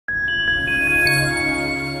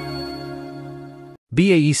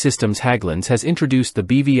BAE Systems Hägglunds has introduced the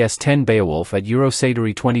BvS10 BEOWULF at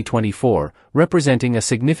EuroSatory 2024, representing a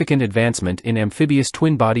significant advancement in amphibious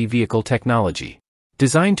twin-body vehicle technology.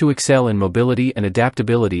 Designed to excel in mobility and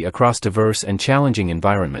adaptability across diverse and challenging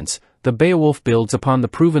environments, the BEOWULF builds upon the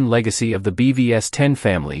proven legacy of the BvS10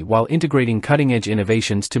 family while integrating cutting-edge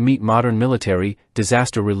innovations to meet modern military,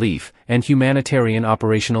 disaster relief, and humanitarian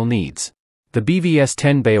operational needs. The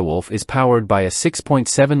BvS10 BEOWULF is powered by a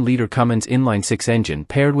 6.7-liter Cummins inline-six engine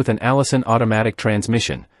paired with an Allison automatic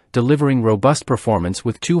transmission, delivering robust performance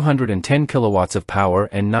with 210 kilowatts of power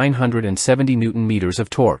and 970 Newton-meters of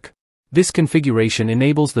torque. This configuration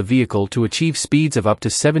enables the vehicle to achieve speeds of up to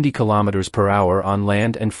 70 km per hour on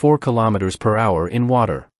land and 4 km per hour in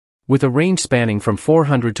water. With a range spanning from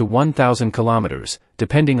 400 to 1,000 kilometers,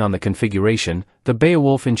 depending on the configuration, the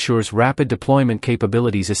BEOWULF ensures rapid deployment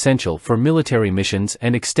capabilities essential for military missions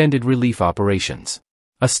and extended relief operations.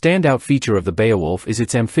 A standout feature of the BEOWULF is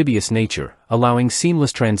its amphibious nature, allowing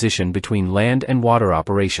seamless transition between land and water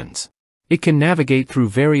operations. It can navigate through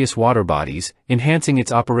various water bodies, enhancing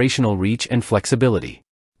its operational reach and flexibility.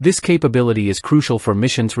 This capability is crucial for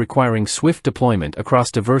missions requiring swift deployment across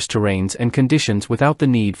diverse terrains and conditions without the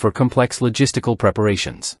need for complex logistical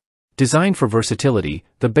preparations. Designed for versatility,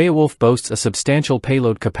 the BEOWULF boasts a substantial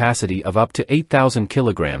payload capacity of up to 8,000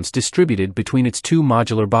 kilograms distributed between its two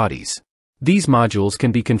modular bodies. These modules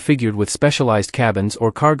can be configured with specialized cabins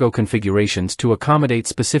or cargo configurations to accommodate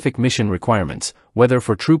specific mission requirements, whether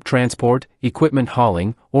for troop transport, equipment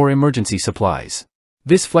hauling, or emergency supplies.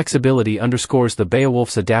 This flexibility underscores the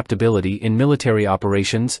BEOWULF's adaptability in military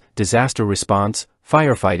operations, disaster response,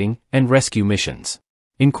 firefighting, and rescue missions.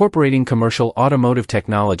 Incorporating commercial automotive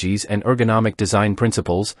technologies and ergonomic design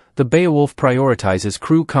principles, the BEOWULF prioritizes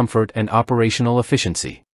crew comfort and operational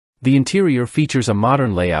efficiency. The interior features a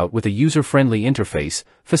modern layout with a user-friendly interface,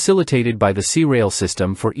 facilitated by the C-Rail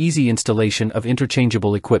system for easy installation of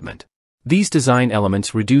interchangeable equipment. These design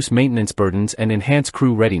elements reduce maintenance burdens and enhance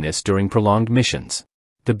crew readiness during prolonged missions.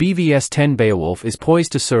 The BvS10 BEOWULF is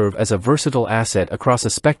poised to serve as a versatile asset across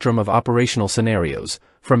a spectrum of operational scenarios,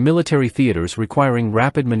 from military theaters requiring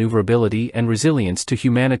rapid maneuverability and resilience to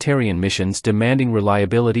humanitarian missions demanding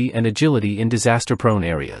reliability and agility in disaster-prone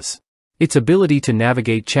areas. Its ability to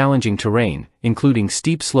navigate challenging terrain, including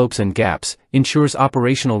steep slopes and gaps, ensures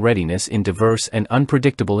operational readiness in diverse and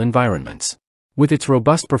unpredictable environments. With its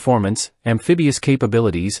robust performance, amphibious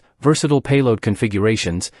capabilities, versatile payload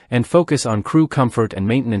configurations, and focus on crew comfort and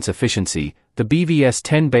maintenance efficiency, the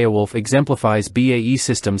BvS10 BEOWULF exemplifies BAE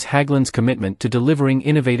Systems Hägglunds' commitment to delivering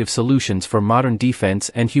innovative solutions for modern defense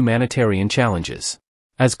and humanitarian challenges.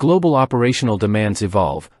 As global operational demands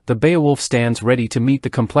evolve, the BEOWULF stands ready to meet the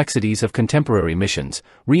complexities of contemporary missions,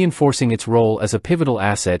 reinforcing its role as a pivotal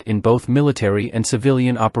asset in both military and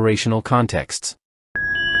civilian operational contexts.